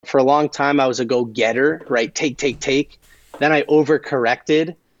For a long time, I was a go-getter, right? Take. Then I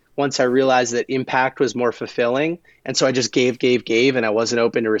overcorrected once I realized that impact was more fulfilling. And so I just gave, and I wasn't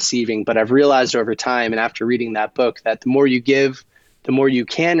open to receiving. But I've realized over time, and after reading that book, that the more you give, the more you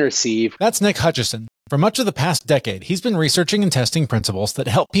can receive. That's Nick Hutchison. For much of the past decade, he's been researching and testing principles that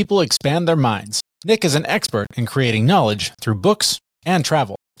help people expand their minds. Nick is an expert in creating knowledge through books and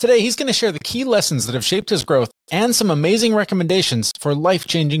travel. Today, he's going to share the key lessons that have shaped his growth and some amazing recommendations for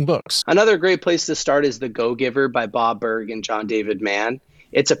life-changing books. Another great place to start is The Go-Giver by Bob Burg and John David Mann.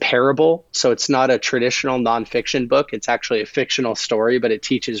 It's a parable, so it's not a traditional nonfiction book. It's actually a fictional story, but it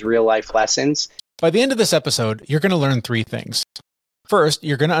teaches real-life lessons. By the end of this episode, you're going to learn 3 things. First,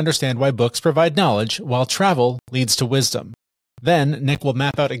 you're going to understand why books provide knowledge, while travel leads to wisdom. Then, Nick will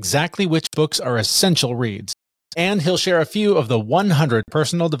map out exactly which books are essential reads. And he'll share a few of the 100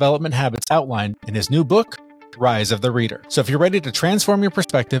 personal development habits outlined in his new book, Rise of the Reader. So if you're ready to transform your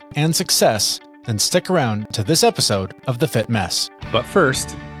perspective and success, then stick around to this episode of The Fit Mess. But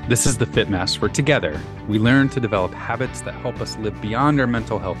first, this is The Fit Mess, where together we learn to develop habits that help us live beyond our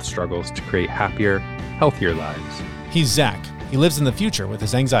mental health struggles to create happier, healthier lives. He's Zach. He lives in the future with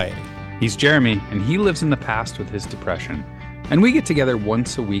his anxiety. He's Jeremy, and he lives in the past with his depression. And we get together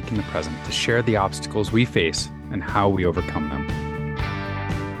once a week in the present to share the obstacles we face and how we overcome them.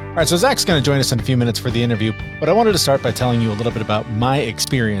 All right, so Zach's going to join us in a few minutes for the interview, but I wanted to start by telling you a little bit about my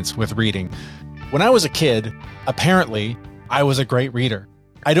experience with reading. When I was a kid, apparently, I was a great reader.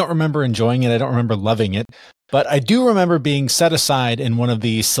 I don't remember enjoying it. I don't remember loving it, but I do remember being set aside in one of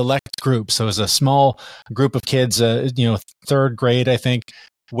the select groups. So it was a small group of kids, 3rd grade, I think,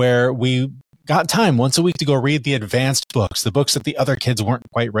 where we got time once a week to go read the advanced books, the books that the other kids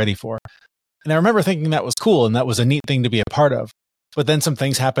weren't quite ready for. And I remember thinking that was cool and that was a neat thing to be a part of. But then some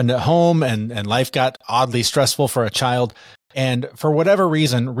things happened at home and life got oddly stressful for a child. And for whatever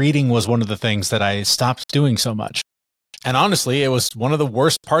reason, reading was one of the things that I stopped doing so much. And honestly, it was one of the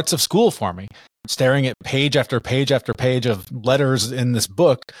worst parts of school for me. Staring at page after page after page of letters in this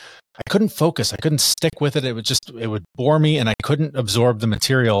book, I couldn't focus. I couldn't stick with it. It would bore me and I couldn't absorb the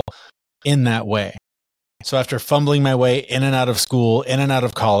material in that way. So after fumbling my way in and out of school, in and out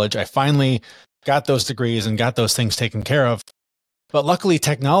of college, I finally got those degrees and got those things taken care of. But luckily,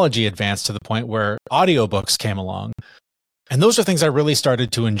 technology advanced to the point where audiobooks came along. And those are things I really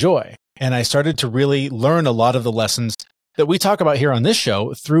started to enjoy. And I started to really learn a lot of the lessons that we talk about here on this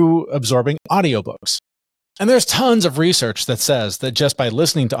show through absorbing audiobooks. And there's tons of research that says that just by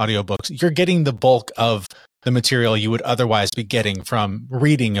listening to audiobooks, you're getting the bulk of the material you would otherwise be getting from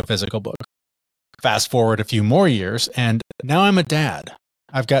reading a physical book. Fast forward a few more years, and now I'm a dad.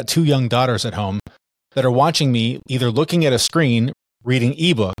 I've got 2 young daughters at home that are watching me either looking at a screen, reading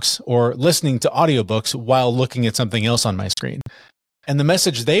ebooks, or listening to audiobooks while looking at something else on my screen. And the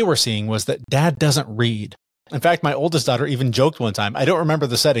message they were seeing was that dad doesn't read. In fact, my oldest daughter even joked one time. I don't remember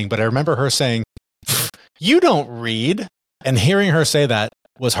the setting, but I remember her saying, "You don't read." And hearing her say that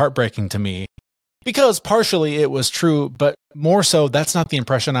was heartbreaking to me. Because partially it was true, but more so, that's not the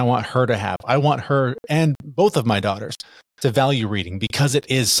impression I want her to have. I want her and both of my daughters to value reading because it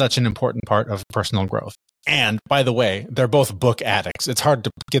is such an important part of personal growth. And by the way, they're both book addicts. It's hard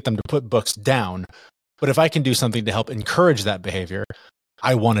to get them to put books down. But if I can do something to help encourage that behavior,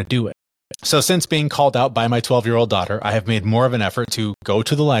 I want to do it. So since being called out by my 12-year-old daughter, I have made more of an effort to go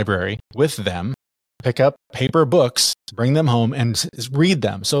to the library with them, pick up paper books, bring them home, and read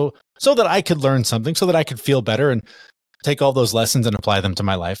them. So that I could learn something, so that I could feel better and take all those lessons and apply them to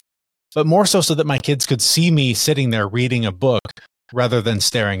my life. But more so that my kids could see me sitting there reading a book rather than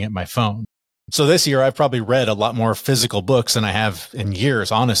staring at my phone. So this year, I've probably read a lot more physical books than I have in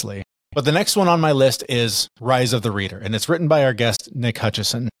years, honestly. But the next one on my list is Rise of the Reader, and it's written by our guest, Nick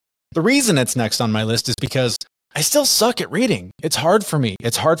Hutchison. The reason it's next on my list is because I still suck at reading. It's hard for me.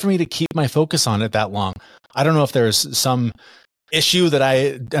 It's hard for me to keep my focus on it that long. I don't know if there's some issue that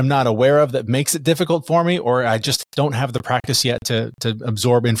I am not aware of that makes it difficult for me, or I just don't have the practice yet to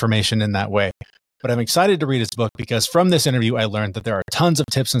absorb information in that way. But I'm excited to read his book because from this interview, I learned that there are tons of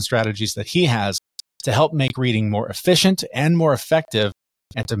tips and strategies that he has to help make reading more efficient and more effective,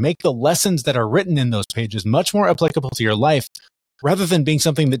 and to make the lessons that are written in those pages much more applicable to your life, rather than being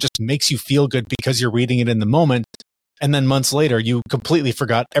something that just makes you feel good because you're reading it in the moment, and then months later, you completely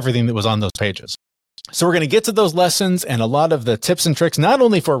forgot everything that was on those pages. So we're going to get to those lessons and a lot of the tips and tricks, not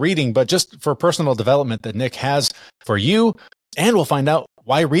only for reading, but just for personal development that Nick has for you. And we'll find out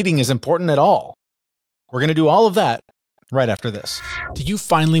why reading is important at all. We're going to do all of that right after this. Do you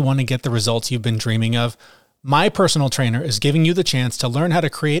finally want to get the results you've been dreaming of? My personal trainer is giving you the chance to learn how to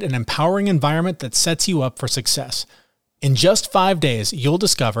create an empowering environment that sets you up for success. In just 5 days, you'll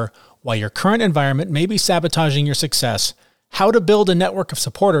discover why your current environment may be sabotaging your success, how to build a network of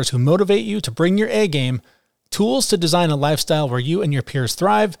supporters who motivate you to bring your A game, tools to design a lifestyle where you and your peers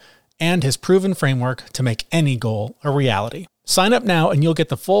thrive, and his proven framework to make any goal a reality. Sign up now and you'll get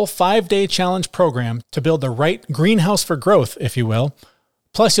the full 5-day challenge program to build the right greenhouse for growth, if you will.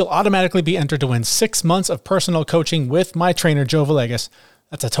 Plus, you'll automatically be entered to win 6 months of personal coaching with my trainer, Joe Villegas.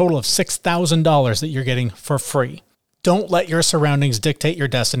 That's a total of $6,000 that you're getting for free. Don't let your surroundings dictate your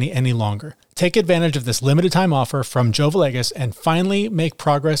destiny any longer. Take advantage of this limited time offer from Joe Villegas and finally make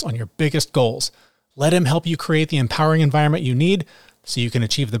progress on your biggest goals. Let him help you create the empowering environment you need so you can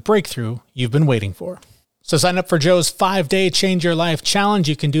achieve the breakthrough you've been waiting for. So sign up for Joe's 5-day Change Your Life Challenge.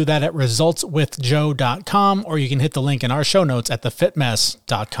 You can do that at resultswithjoe.com, or you can hit the link in our show notes at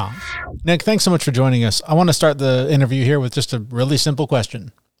thefitmess.com. Nick, thanks so much for joining us. I want to start the interview here with just a really simple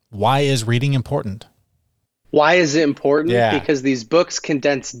question. Why is reading important? Why is it important? Yeah. Because these books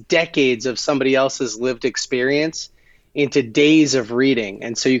condense decades of somebody else's lived experience into days of reading.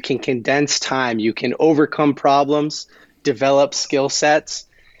 And so you can condense time, you can overcome problems, develop skill sets,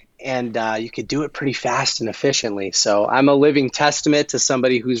 and you could do it pretty fast and efficiently. So I'm a living testament to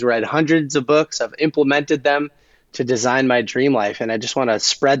somebody who's read hundreds of books. I've implemented them to design my dream life. And I just want to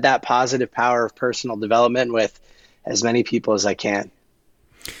spread that positive power of personal development with as many people as I can.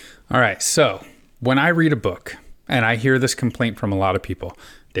 All right. So when I read a book, and I hear this complaint from a lot of people,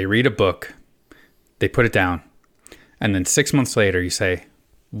 they read a book, they put it down, and then 6 months later you say,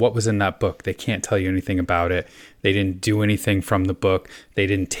 what was in that book? They can't tell you anything about it. They didn't do anything from the book. They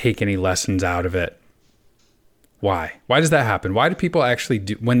didn't take any lessons out of it. Why? Why does that happen? Why do people actually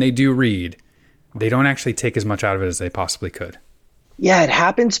do, when they do read, they don't actually take as much out of it as they possibly could? Yeah, it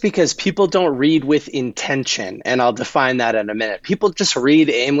happens because people don't read with intention, and I'll define that in a minute. People just read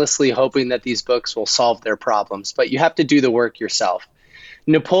aimlessly hoping that these books will solve their problems, but you have to do the work yourself.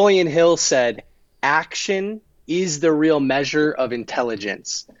 Napoleon Hill said, action is the real measure of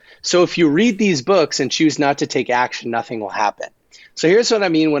intelligence. So if you read these books and choose not to take action, nothing will happen. So here's what I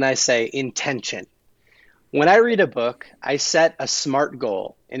mean when I say intention. When I read a book, I set a SMART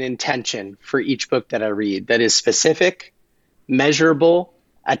goal, an intention for each book that I read that is specific, measurable,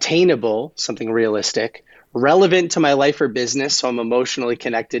 attainable, something realistic, relevant to my life or business, so I'm emotionally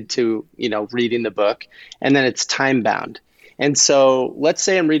connected to, reading the book, and then it's time bound. And so let's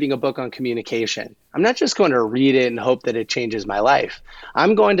say I'm reading a book on communication. I'm not just going to read it and hope that it changes my life.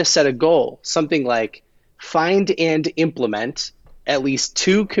 I'm going to set a goal, something like find and implement at least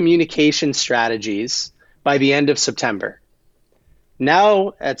 2 communication strategies by the end of September.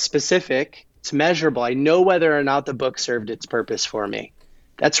 Now, at specific, it's measurable. I know whether or not the book served its purpose for me.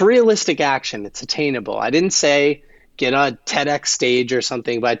 That's realistic action. It's attainable. I didn't say get on a TEDx stage or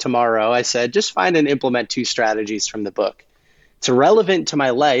something by tomorrow. I said just find and implement 2 strategies from the book. It's relevant to my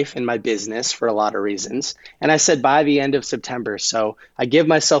life and my business for a lot of reasons. And I said by the end of September. So I give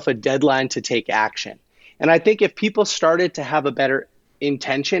myself a deadline to take action. And I think if people started to have a better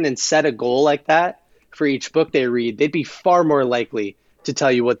intention and set a goal like that for each book they read, they'd be far more likely to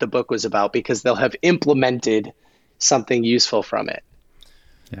tell you what the book was about because they'll have implemented something useful from it.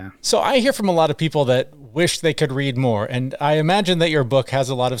 Yeah. So I hear from a lot of people that wish they could read more. And I imagine that your book has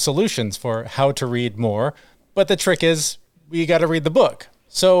a lot of solutions for how to read more. But the trick is you got to read the book.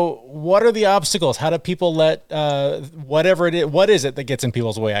 So what are the obstacles? How do people let whatever it is, what is it that gets in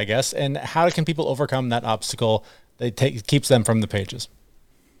people's way, I guess? And how can people overcome that obstacle that keeps them from the pages?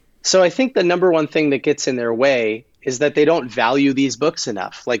 So I think the number one thing that gets in their way is that they don't value these books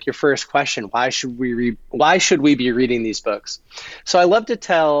enough. Like your first question, why should we be reading these books? So I love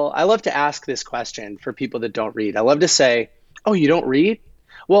to ask this question for people that don't read. I love to say, oh, you don't read?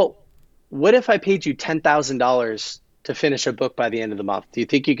 Well, what if I paid you $10,000 to finish a book by the end of the month? Do you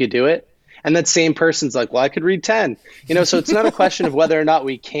think you could do it? And that same person's like, well, I could read 10. So it's not a question of whether or not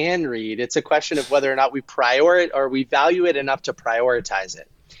we can read. It's a question of whether or not we value it enough to prioritize it.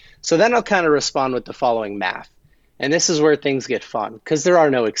 So then I'll kind of respond with the following math. And this is where things get fun because there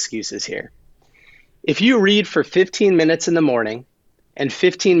are no excuses here. If you read for 15 minutes in the morning and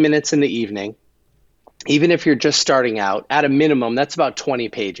 15 minutes in the evening, even if you're just starting out, at a minimum, that's about 20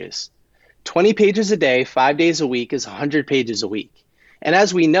 pages. 20 pages a day, 5 days a week is 100 pages a week. And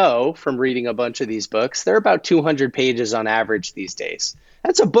as we know from reading a bunch of these books, they're about 200 pages on average these days.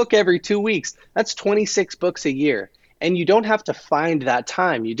 That's a book every 2 weeks. That's 26 books a year. And you don't have to find that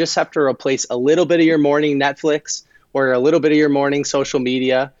time. You just have to replace a little bit of your morning Netflix or a little bit of your morning social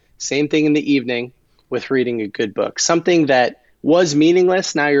media, same thing in the evening, with reading a good book. Something that was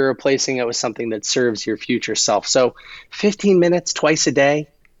meaningless, now you're replacing it with something that serves your future self. So 15 minutes twice a day,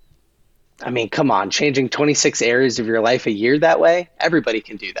 I mean, come on, changing 26 areas of your life a year that way, everybody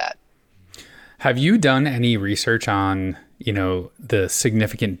can do that. Have you done any research on, the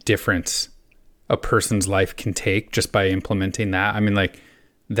significant difference a person's life can take just by implementing that? I mean, like,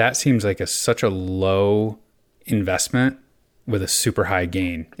 that seems like such a low investment with a super high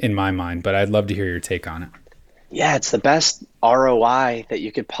gain in my mind, but I'd love to hear your take on it. Yeah, it's the best ROI that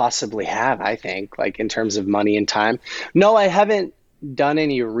you could possibly have, I think, like in terms of money and time. No, I haven't done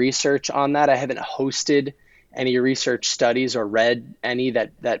any research on that. I haven't hosted any research studies or read any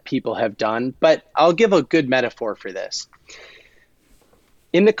that people have done, but I'll give a good metaphor for this.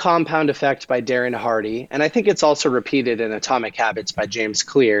 In The Compound Effect by Darren Hardy, and I think it's also repeated in Atomic Habits by James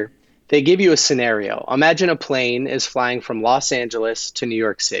Clear, they give you a scenario. Imagine a plane is flying from Los Angeles to New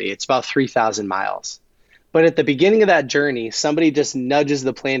York City. It's about 3,000 miles. But at the beginning of that journey, somebody just nudges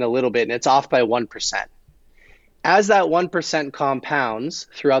the plane a little bit and it's off by 1%. As that 1% compounds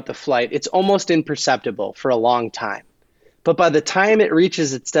throughout the flight, it's almost imperceptible for a long time. But by the time it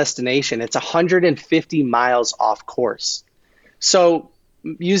reaches its destination, it's 150 miles off course. So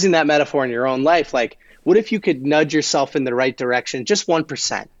using that metaphor in your own life, like, what if you could nudge yourself in the right direction just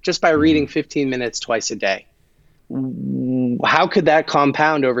 1%, just by reading 15 minutes twice a day? How could that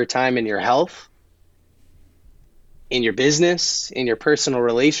compound over time in your health, in your business, in your personal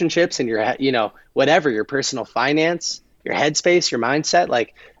relationships, in your, whatever, your personal finance, your headspace, your mindset?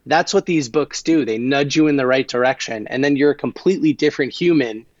 Like, that's what these books do. They nudge you in the right direction. And then you're a completely different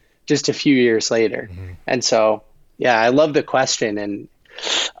human just a few years later. Mm-hmm. And so, yeah, I love the question. And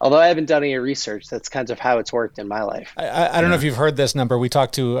although I haven't done any research, that's kind of how it's worked in my life. I don't know if you've heard this number. We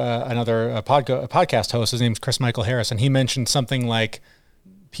talked to another podcast host. His name's Chris Michael Harris, and he mentioned something like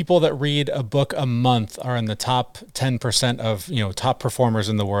people that read a book a month are in the top 10% of top performers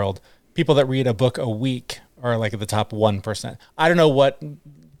in the world. People that read a book a week are like at the top 1%. I don't know what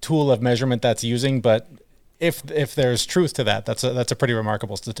tool of measurement that's using, but if there's truth to that, that's a pretty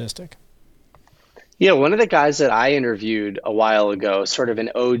remarkable statistic. Yeah, one of the guys that I interviewed a while ago, sort of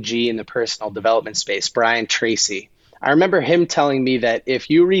an OG in the personal development space, Brian Tracy. I remember him telling me that if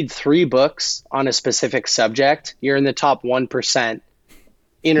you read 3 books on a specific subject, you're in the top 1%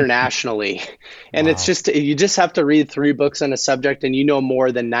 internationally. And wow. It's just, you just have to read 3 books on a subject and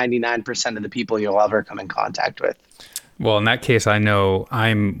more than 99% of the people you'll ever come in contact with. Well, in that case, I know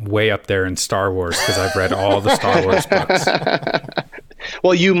I'm way up there in Star Wars because I've read all the Star Wars books.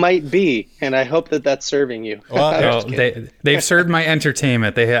 Well, you might be, and I hope that that's serving you. Well, they've served my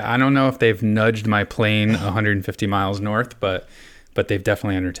entertainment. I don't know if they've nudged my plane 150 miles north, but they've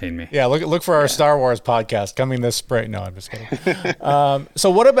definitely entertained me. Yeah, look for our Star Wars podcast coming this spring. No, I'm just kidding. So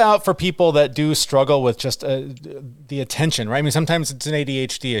what about for people that do struggle with just the attention, right? I mean, sometimes it's an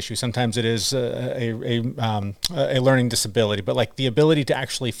ADHD issue. Sometimes it is a learning disability, but like the ability to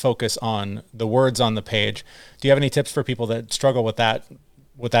actually focus on the words on the page. Do you have any tips for people that struggle with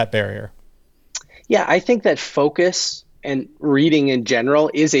that barrier? Yeah, I think that focus and reading in general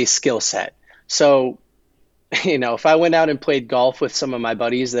is a skill set. So, if I went out and played golf with some of my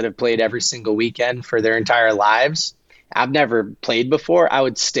buddies that have played every single weekend for their entire lives, I've never played before, I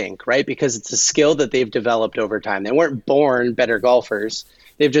would stink, right? Because it's a skill that they've developed over time. They weren't born better golfers.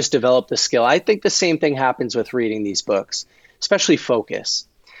 They've just developed the skill. I think the same thing happens with reading these books, especially focus.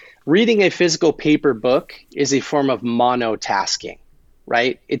 Reading a physical paper book is a form of monotasking,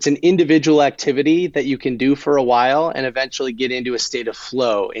 right? It's an individual activity that you can do for a while and eventually get into a state of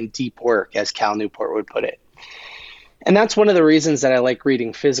flow and deep work, as Cal Newport would put it. And that's one of the reasons that I like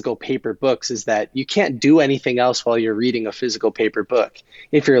reading physical paper books, is that you can't do anything else while you're reading a physical paper book.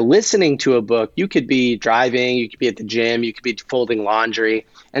 If you're listening to a book, you could be driving, you could be at the gym, you could be folding laundry,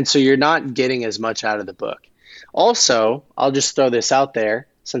 and so you're not getting as much out of the book. Also, I'll just throw this out there,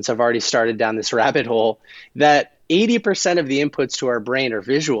 since I've already started down this rabbit hole, that 80% of the inputs to our brain are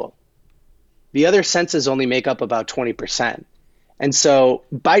visual. The other senses only make up about 20%. And so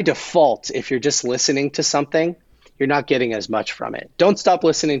by default, if you're just listening to something, you're not getting as much from it. Don't stop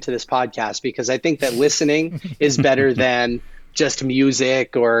listening to this podcast, because I think that listening is better than just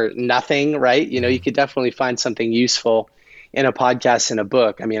music or nothing, right? You could definitely find something useful in a podcast and a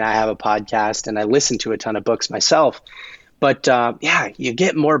book. I mean, I have a podcast and I listen to a ton of books myself. But you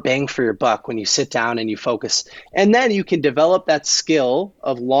get more bang for your buck when you sit down and you focus. And then you can develop that skill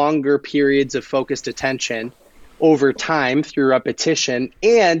of longer periods of focused attention over time through repetition,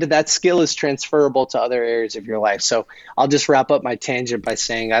 and that skill is transferable to other areas of your life. So I'll just wrap up my tangent by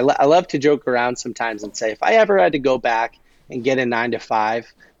saying I love to joke around sometimes and say, if I ever had to go back and get a 9-to-5,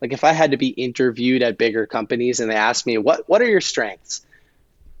 like if I had to be interviewed at bigger companies and they asked me, what are your strengths?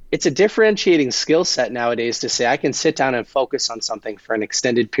 it's a differentiating skill set nowadays to say I can sit down and focus on something for an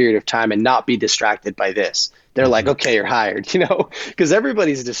extended period of time and not be distracted by this. They're like, Mm-hmm. okay, you're hired, because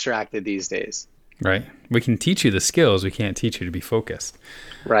everybody's distracted these days. Right. We can teach you the skills. We can't teach you to be focused.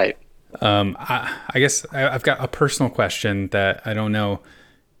 Right. I guess I've got a personal question that I don't know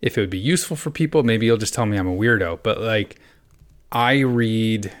if it would be useful for people. Maybe you'll just tell me I'm a weirdo, but like I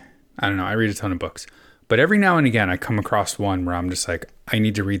read a ton of books, but every now and again I come across one where I'm just like, I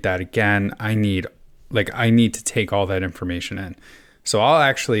need to read that again. I need to take all that information in. So I'll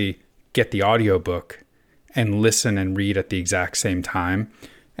actually get the audiobook and listen and read at the exact same time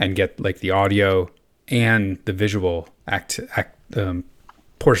and get like the audio and the visual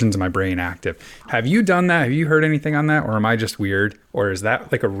portions of my brain active. Have you done that? Have you heard anything on that? Or am I just weird? Or is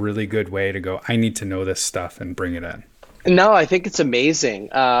that like a really good way to go, I need to know this stuff and bring it in? No, I think it's amazing.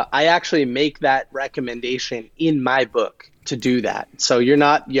 I actually make that recommendation in my book to do that. So you're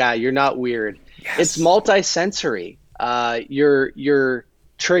not weird. Yes. It's multisensory. You're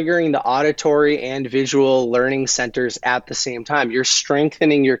triggering the auditory and visual learning centers at the same time. You're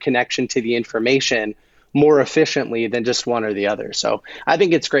strengthening your connection to the information more efficiently than just one or the other. So I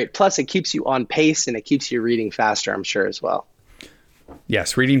think it's great. Plus, it keeps you on pace and it keeps you reading faster, I'm sure, as well.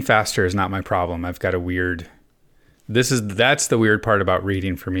 Yes, reading faster is not my problem. I've got a weird... That's the weird part about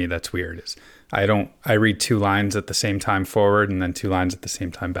reading for me. That's weird. Is I read 2 lines at the same time forward and then 2 lines at the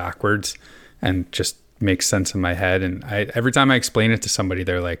same time backwards, and just makes sense in my head. And every time I explain it to somebody,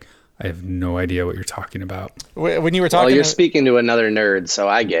 they're like, I have no idea what you're talking about. When you were talking, well, you're speaking to another nerd, so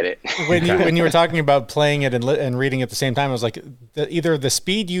I get it. When you were talking about playing it and reading at the same time, I was like, either the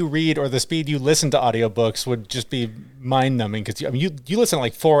speed you read or the speed you listen to audiobooks would just be mind numbing, because you listen at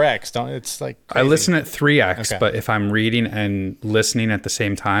like 4x, don't? It's like crazy. I listen at 3x, Okay. But if I'm reading and listening at the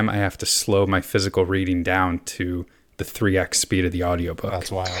same time, I have to slow my physical reading down to the 3x speed of the audiobook.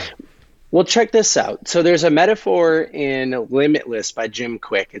 That's wild. Well, check this out. So there's a metaphor in Limitless by Jim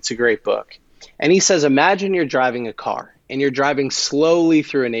Quick. It's a great book. And he says, imagine you're driving a car and you're driving slowly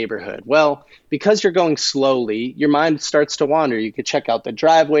through a neighborhood. Well, because you're going slowly, your mind starts to wander. You could check out the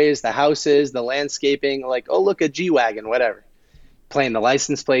driveways, the houses, the landscaping, like, oh, look, a G-Wagon, whatever, playing the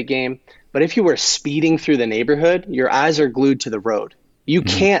license plate game. But if you were speeding through the neighborhood, your eyes are glued to the road. You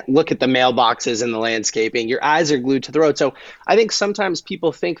can't look at the mailboxes and the landscaping. Your eyes are glued to the road. So I think sometimes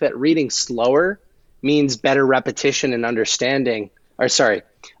people think that reading slower means better repetition and understanding, just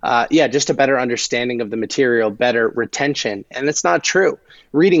a better understanding of the material, better retention. And it's not true.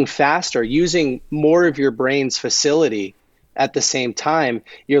 Reading faster, using more of your brain's facility at the same time,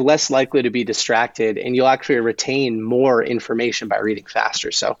 you're less likely to be distracted and you'll actually retain more information by reading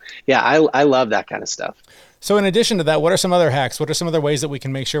faster. So yeah, I love that kind of stuff. So in addition to that, what are some other hacks? What are some other ways that we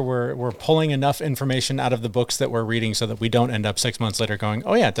can make sure we're pulling enough information out of the books that we're reading so that we don't end up 6 months later going,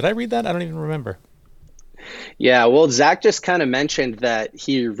 oh yeah, did I read that? I don't even remember. Yeah, well, Zach just kind of mentioned that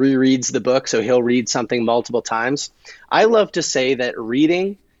he rereads the book, so he'll read something multiple times. I love to say that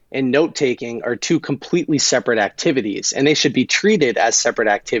reading and note-taking are 2 completely separate activities, and they should be treated as separate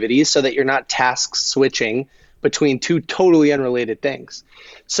activities so that you're not task switching between 2 totally unrelated things.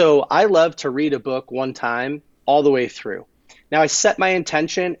 So I love to read a book one time all the way through. Now I set my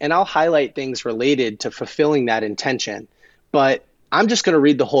intention and I'll highlight things related to fulfilling that intention, but I'm just going to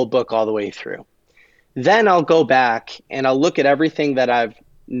read the whole book all the way through. Then I'll go back and I'll look at everything that I've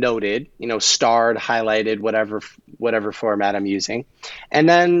noted, starred, highlighted, whatever format I'm using. And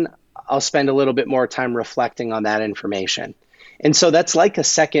then I'll spend a little bit more time reflecting on that information. And so that's like a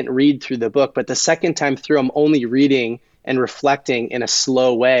second read through the book, but the second time through, I'm only reading and reflecting in a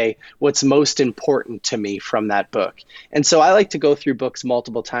slow way what's most important to me from that book. And so I like to go through books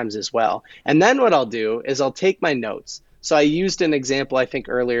multiple times as well. And then what I'll do is I'll take my notes. So I used an example, I think,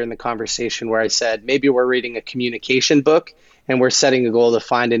 earlier in the conversation where I said, maybe we're reading a communication book and we're setting a goal to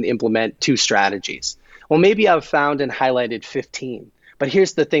find and implement 2 strategies. Well, maybe I've found and highlighted 15. But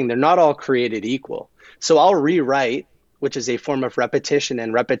here's the thing, they're not all created equal. So I'll rewrite, which is a form of repetition,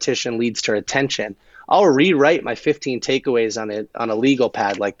 and repetition leads to retention. I'll rewrite my 15 takeaways on a legal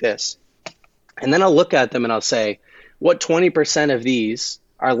pad like this. And then I'll look at them and I'll say, what 20% of these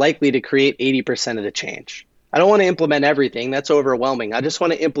are likely to create 80% of the change? I don't want to implement everything. That's overwhelming. I just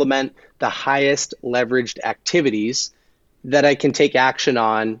want to implement the highest leveraged activities that I can take action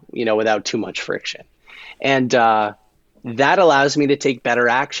on, without too much friction. And that allows me to take better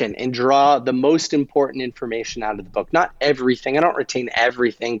action and draw the most important information out of the book. Not everything. I don't retain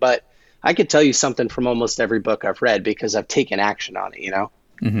everything, but I could tell you something from almost every book I've read because I've taken action on it,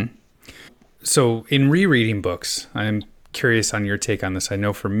 Mm-hmm. So in rereading books, I'm curious on your take on this. I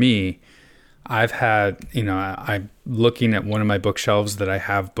know for me, I've had, I'm looking at one of my bookshelves that I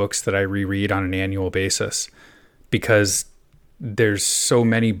have books that I reread on an annual basis, because there's so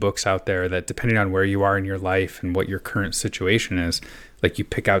many books out there that, depending on where you are in your life and what your current situation is, like, you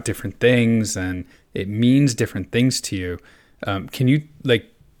pick out different things and it means different things to you. Can you,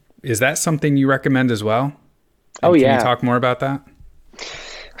 like, is that something you recommend as well? Oh, And can you yeah. talk more about that?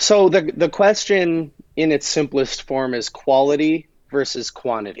 So the question in its simplest form is quality versus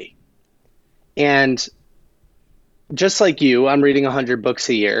quantity. And just like you, I'm reading 100 books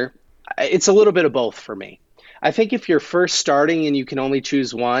a year. It's a little bit of both for me. I think if you're first starting and you can only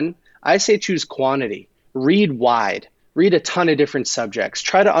choose one, I say choose quantity. Read wide. Read a ton of different subjects.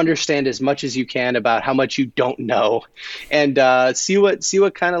 Try to understand as much as you can about how much you don't know, and see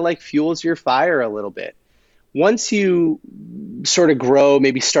what kind of like fuels your fire a little bit. Once you sort of grow,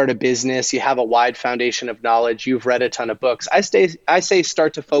 maybe start a business, you have a wide foundation of knowledge, you've read a ton of books. I say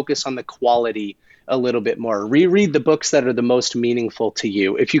start to focus on the quality a little bit more. Reread the books that are the most meaningful to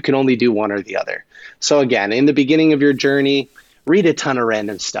you if you can only do one or the other. So again, in the beginning of your journey, read a ton of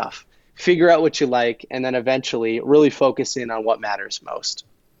random stuff. Figure out what you like, and then eventually really focus in on what matters most.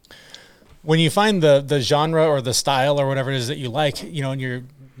 When you find the genre or the style or whatever it is that you like, and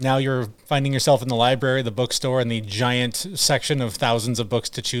you're finding yourself in the library, the bookstore, and the giant section of thousands of books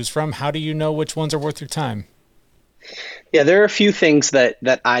to choose from, how do you know which ones are worth your time? Yeah, there are a few things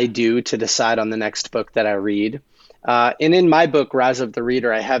that I do to decide on the next book that I read. And in my book, Rise of the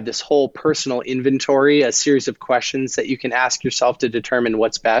Reader, I have this whole personal inventory, a series of questions that you can ask yourself to determine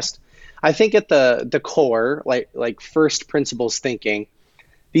what's best. I think at the core, like first principles thinking,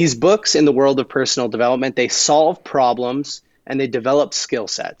 these books in the world of personal development, they solve problems and they develop skill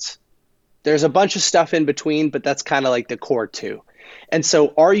sets. There's a bunch of stuff in between, but that's kind of like the core too. And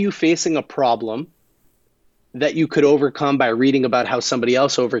so are you facing a problem that you could overcome by reading about how somebody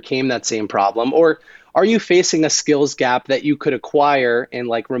else overcame that same problem? Or are you facing a skills gap that you could acquire and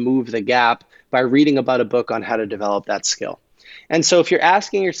like remove the gap by reading about a book on how to develop that skill? And so if you're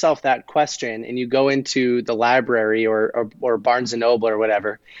asking yourself that question and you go into the library or Barnes and Noble or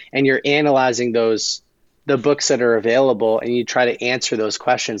whatever, and you're analyzing the books that are available, and you try to answer those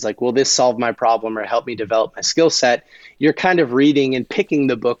questions like, will this solve my problem or help me develop my skill set? You're kind of reading and picking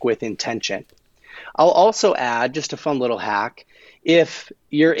the book with intention. I'll also add just a fun little hack. If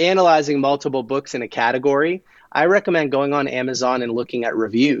you're analyzing multiple books in a category, I recommend going on Amazon and looking at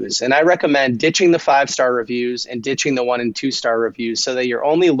reviews. And I recommend ditching the 5-star reviews and ditching the 1 and 2-star reviews so that you're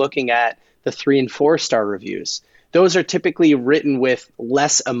only looking at the 3 and 4-star reviews. Those are typically written with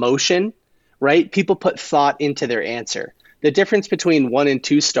less emotion, right? People put thought into their answer. The difference between 1 and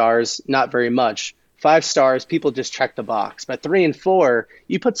 2 stars, not very much. 5 stars, people just check the box. But 3 and 4,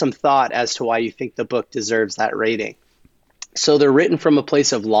 you put some thought as to why you think the book deserves that rating. So they're written from a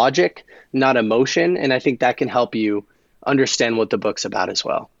place of logic, not emotion. And I think that can help you understand what the book's about as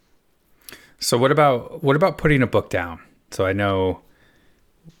well. So what about putting a book down? So I know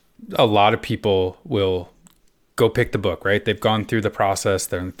a lot of people will go pick the book, right? They've gone through the process.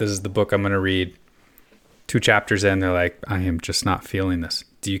 This is the book I'm going to read. 2 chapters in, they're like, I am just not feeling this.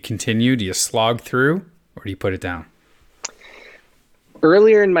 Do you continue? Do you slog through, or do you put it down?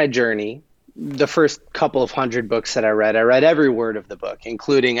 Earlier in my journey, the first couple of 100 books that I read every word of the book,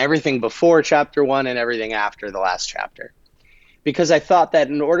 including everything before chapter 1 and everything after the last chapter, because I thought that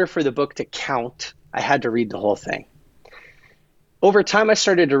in order for the book to count, I had to read the whole thing. Over time, I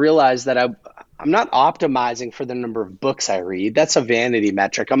started to realize that I'm not optimizing for the number of books I read. That's a vanity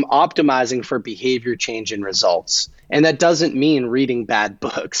metric. I'm optimizing for behavior change and results. And that doesn't mean reading bad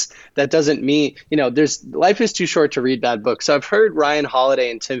books. That doesn't mean, life is too short to read bad books. So I've heard Ryan Holiday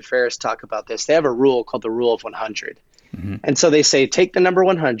and Tim Ferriss talk about this. They have a rule called the rule of 100. Mm-hmm. And so they say, take the number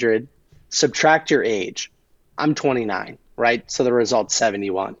 100, subtract your age. I'm 29, right? So the result's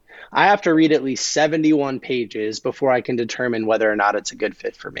 71. I have to read at least 71 pages before I can determine whether or not it's a good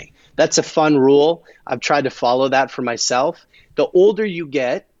fit for me. That's a fun rule. I've tried to follow that for myself. The older you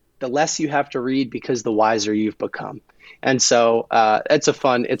get, the less you have to read because the wiser you've become. And so it's a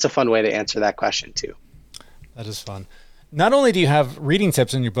fun way to answer that question too. That is fun. Not only do you have reading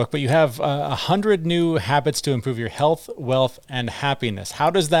tips in your book, but you have 100 new habits to improve your health, wealth, and happiness. How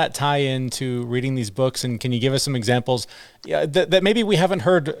does that tie into reading these books? And can you give us some examples that maybe we haven't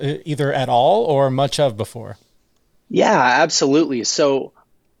heard either at all or much of before? Yeah, absolutely. So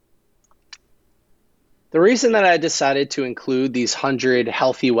the reason that I decided to include these 100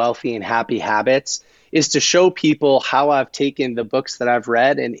 healthy, wealthy, and happy habits is to show people how I've taken the books that I've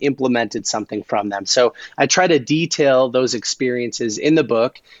read and implemented something from them. So I try to detail those experiences in the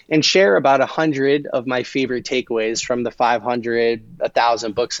book and share about 100 of my favorite takeaways from the 500,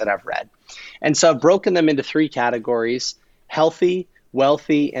 1,000 books that I've read. And so I've broken them into three categories: healthy,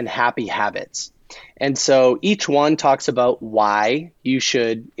 wealthy, and happy habits. And so each one talks about why you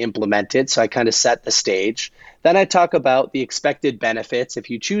should implement it. So I kind of set the stage. Then I talk about the expected benefits if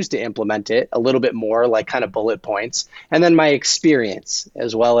you choose to implement it a little bit more, like kind of bullet points. And then my experience,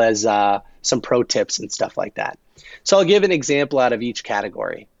 as well as some pro tips and stuff like that. So I'll give an example out of each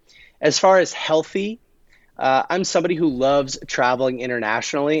category. As far as healthy, I'm somebody who loves traveling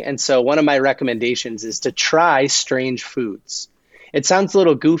internationally. And so one of my recommendations is to try strange foods. It sounds a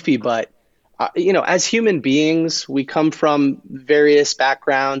little goofy, but as human beings, we come from various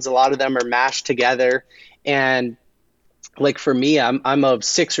backgrounds. A lot of them are mashed together. And like for me, I'm of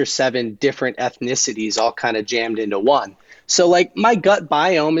 6 or 7 different ethnicities all kind of jammed into one. So like my gut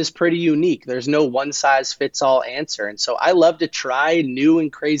biome is pretty unique. There's no one size fits all answer. And so I love to try new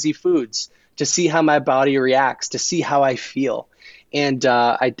and crazy foods to see how my body reacts, to see how I feel. And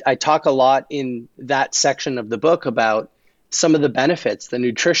I talk a lot in that section of the book about some of the benefits, the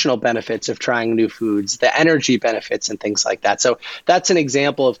nutritional benefits of trying new foods, the energy benefits and things like that. So that's an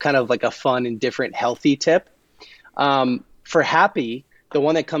example of kind of like a fun and different healthy tip. For happy, the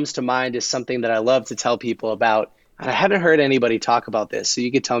one that comes to mind is something that I love to tell people about. And I haven't heard anybody talk about this, so you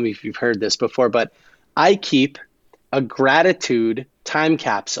could tell me if you've heard this before, but I keep a gratitude time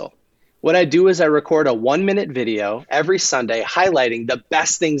capsule. What I do is I record a 1-minute video every Sunday highlighting the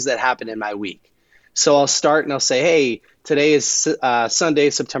best things that happened in my week. So I'll start and I'll say, hey, today is Sunday,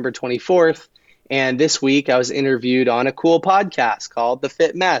 September 24th. And this week I was interviewed on a cool podcast called The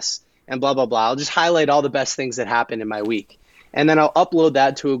Fit Mess and blah, blah, blah. I'll just highlight all the best things that happened in my week. And then I'll upload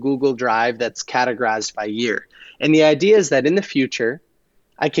that to a Google Drive that's categorized by year. And the idea is that in the future,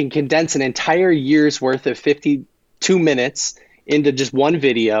 I can condense an entire year's worth of 52 minutes into just one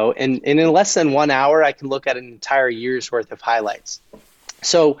video. And in less than 1 hour, I can look at an entire year's worth of highlights.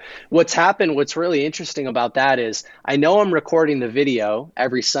 So what's really interesting about that is I know I'm recording the video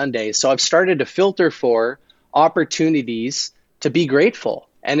every Sunday. So I've started to filter for opportunities to be grateful.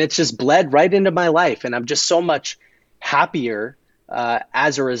 And it's just bled right into my life. And I'm just so much happier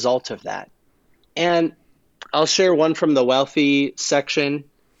as a result of that. And I'll share one from the wealthy section.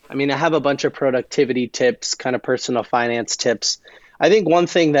 I mean, I have a bunch of productivity tips, kind of personal finance tips. I think one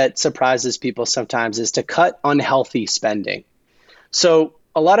thing that surprises people sometimes is to cut unhealthy spending. So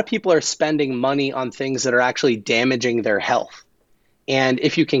a lot of people are spending money on things that are actually damaging their health. And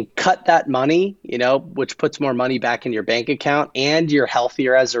if you can cut that money, which puts more money back in your bank account and you're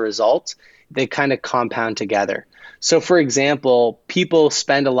healthier as a result, they kind of compound together. So for example, people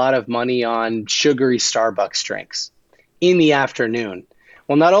spend a lot of money on sugary Starbucks drinks in the afternoon.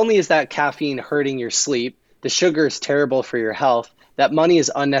 Well, not only is that caffeine hurting your sleep, the sugar is terrible for your health, that money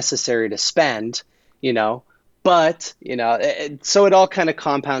is unnecessary to spend, but, so it all kind of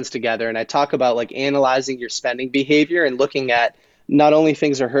compounds together. And I talk about like analyzing your spending behavior and looking at not only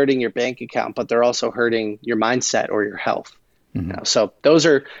things are hurting your bank account, but they're also hurting your mindset or your health. Mm-hmm. So those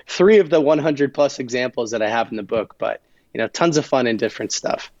are 3 of the 100 plus examples that I have in the book, but, tons of fun and different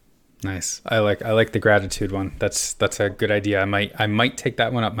stuff. Nice. I like the gratitude one. That's a good idea. I might take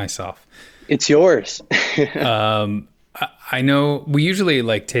that one up myself. It's yours. I know we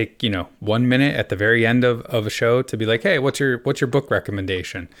usually take 1 minute at the very end of a show to be like, hey, what's your book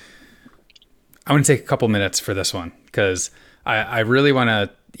recommendation? I want to take a couple minutes for this one because I really want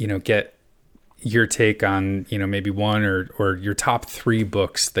to get your take on maybe one or your top 3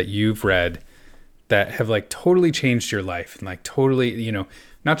 books that you've read that have totally changed your life and totally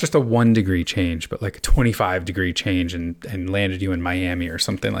not just a 1 degree change but like a 25 degree change and landed you in Miami or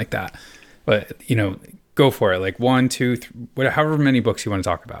something like that. But go for it. 1, 2, 3, however many books you want to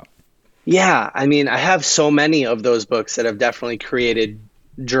talk about. Yeah. I mean, I have so many of those books that have definitely created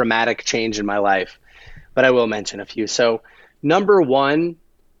dramatic change in my life, but I will mention a few. So number 1,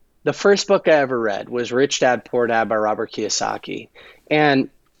 the first book I ever read was Rich Dad, Poor Dad by Robert Kiyosaki. And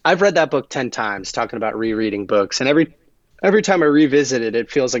I've read that book 10 times, talking about rereading books. And every time I revisit it,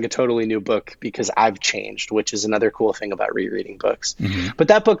 it feels like a totally new book because I've changed, which is another cool thing about rereading books. Mm-hmm. But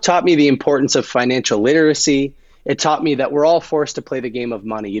that book taught me the importance of financial literacy. It taught me that we're all forced to play the game of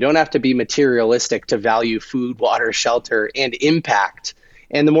money. You don't have to be materialistic to value food, water, shelter, and impact.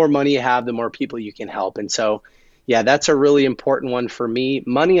 And the more money you have, the more people you can help. And so, yeah, that's a really important one for me.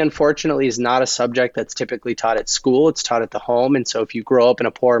 Money, unfortunately, is not a subject that's typically taught at school. It's taught at the home. And so if you grow up in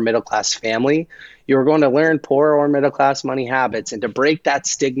a poor middle-class family, you're going to learn poor or middle-class money habits. And to break that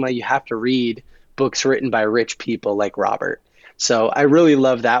stigma, you have to read books written by rich people like Robert. So I really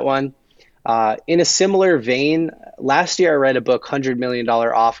love that one. In a similar vein, last year I read a book, $100 Million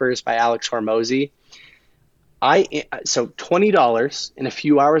Offers by Alex Hormozy. So $20 in a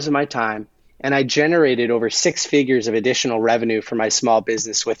few hours of my time, and I generated over six figures of additional revenue for my small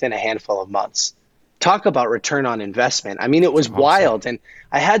business within a handful of months. Talk about return on investment. I mean, it was wild. And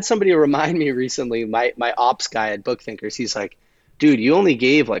I had somebody remind me recently, my ops guy at Book Thinkers, he's like, dude, you only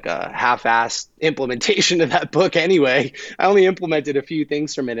gave like a half-assed implementation of that book anyway. I only implemented a few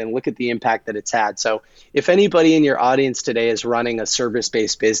things from it, and look at the impact that it's had. So if anybody in your audience today is running a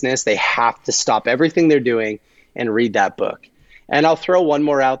service-based business, they have to stop everything they're doing and read that book. And I'll throw one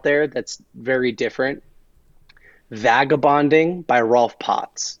more out there that's very different. Vagabonding by Rolf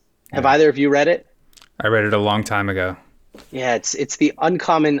Potts. Have either of you read it? I read it a long time ago. Yeah, it's the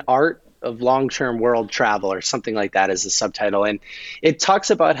uncommon art of long-term world travel, or something like that is the subtitle. And it talks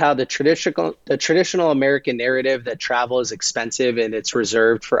about how the traditional American narrative that travel is expensive and it's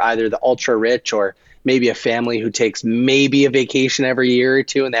reserved for either the ultra rich or maybe a family who takes maybe a vacation every year or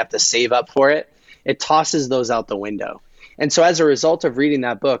two and they have to save up for it. It tosses those out the window. And so as a result of reading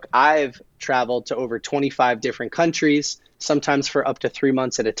that book, I've traveled to over 25 different countries, sometimes for up to 3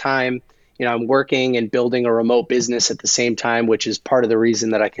 months at a time. You know, I'm working and building a remote business at the same time, which is part of the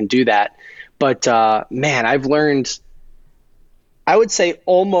reason that I can do that. But man, I've learned, I would say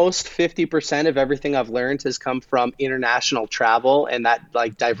almost 50% of everything I've learned has come from international travel and that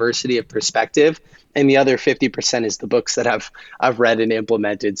like diversity of perspective. And the other 50% is the books that I've read and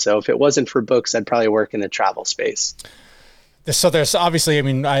implemented. So if it wasn't for books, I'd probably work in the travel space. So there's obviously, I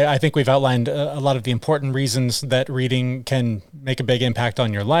mean, I think we've outlined a lot of the important reasons that reading can make a big impact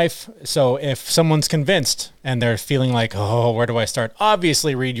on your life. So if someone's convinced and they're feeling like, oh, where do I start?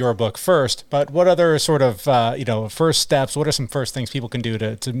 Obviously read your book first, but what other sort of, first steps, what are some first things people can do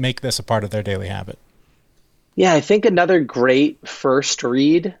to make this a part of their daily habit? Yeah, I think another great first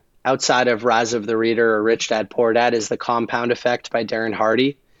read outside of Rise of the Reader or Rich Dad Poor Dad is The Compound Effect by Darren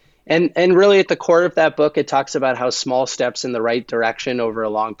Hardy. And really at the core of that book, it talks about how small steps in the right direction over a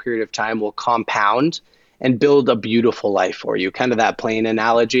long period of time will compound and build a beautiful life for you, kind of that plane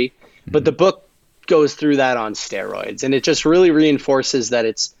analogy. Mm-hmm. But the book goes through that on steroids, and it just really reinforces that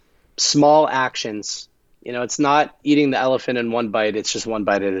it's small actions. You know, it's not eating the elephant in one bite, it's just one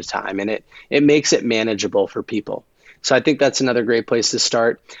bite at a time, and it makes it manageable for people. So I think that's another great place to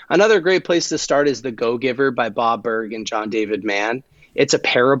start. Another great place to start is The Go-Giver by Bob Burg and John David Mann. It's a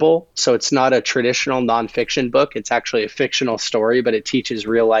parable, so it's not a traditional nonfiction book. It's actually a fictional story, but it teaches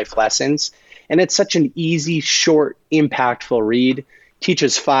real life lessons. And it's such an easy, short, impactful read.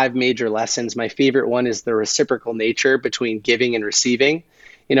 Teaches 5 major lessons. My favorite one is the reciprocal nature between giving and receiving.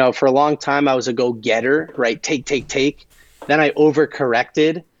 You know, for a long time, I was a go-getter, right? Take, take, take. Then I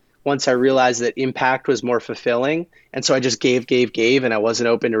overcorrected once I realized that impact was more fulfilling. And so I just gave, and I wasn't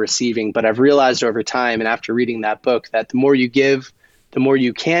open to receiving. But I've realized over time, and after reading that book, that the more you give, the more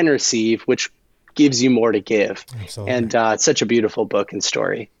you can receive, which gives you more to give. Absolutely. And it's such a beautiful book and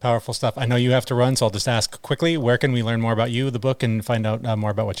story. Powerful stuff. I know you have to run, so I'll just ask quickly, where can we learn more about you, the book, and find out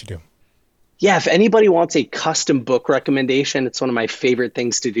more about what you do? Yeah, if anybody wants a custom book recommendation, it's one of my favorite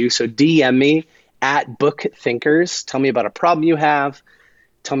things to do. So DM me at Book Thinkers. Tell me about a problem you have.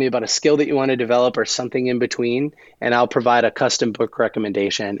 Tell me about a skill that you want to develop or something in between, and I'll provide a custom book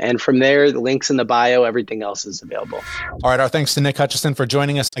recommendation. And from there, the links in the bio, everything else is available. All right. Our thanks to Nick Hutchison for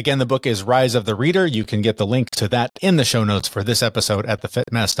joining us. Again, the book is Rise of the Reader. You can get the link to that in the show notes for this episode at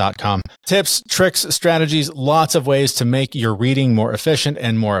thefitmess.com. Tips, tricks, strategies, lots of ways to make your reading more efficient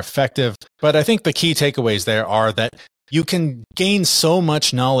and more effective. But I think the key takeaways there are that you can gain so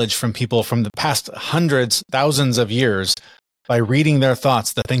much knowledge from people from the past hundreds, thousands of years by reading their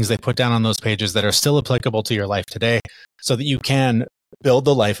thoughts, the things they put down on those pages that are still applicable to your life today, so that you can build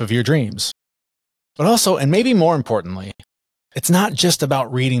the life of your dreams. But also, and maybe more importantly, it's not just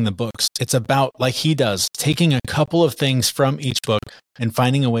about reading the books. It's about, like he does, taking a couple of things from each book and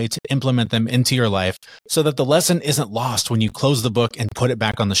finding a way to implement them into your life so that the lesson isn't lost when you close the book and put it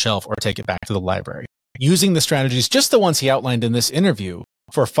back on the shelf or take it back to the library. Using the strategies, just the ones he outlined in this interview,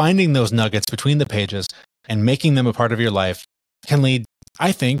 for finding those nuggets between the pages and making them a part of your life can lead,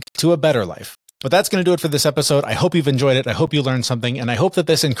 I think, to a better life. But that's going to do it for this episode. I hope you've enjoyed it. I hope you learned something. And I hope that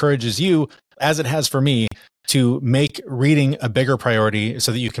this encourages you, as it has for me, to make reading a bigger priority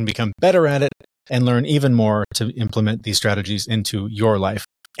so that you can become better at it and learn even more to implement these strategies into your life.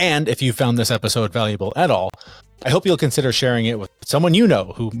 And if you found this episode valuable at all, I hope you'll consider sharing it with someone you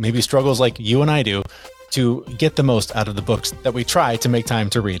know who maybe struggles like you and I do, to get the most out of the books that we try to make time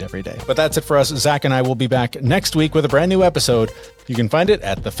to read every day. But that's it for us. Zach and I will be back next week with a brand new episode. You can find it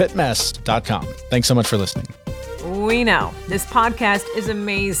at thefitmess.com. Thanks so much for listening. We know this podcast is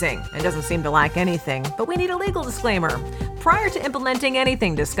amazing and doesn't seem to lack anything, but we need a legal disclaimer. Prior to implementing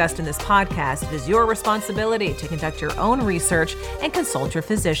anything discussed in this podcast, it is your responsibility to conduct your own research and consult your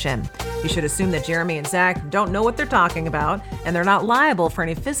physician. You should assume that Jeremy and Zach don't know what they're talking about, and they're not liable for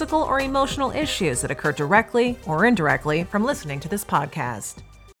any physical or emotional issues that occur directly or indirectly from listening to this podcast.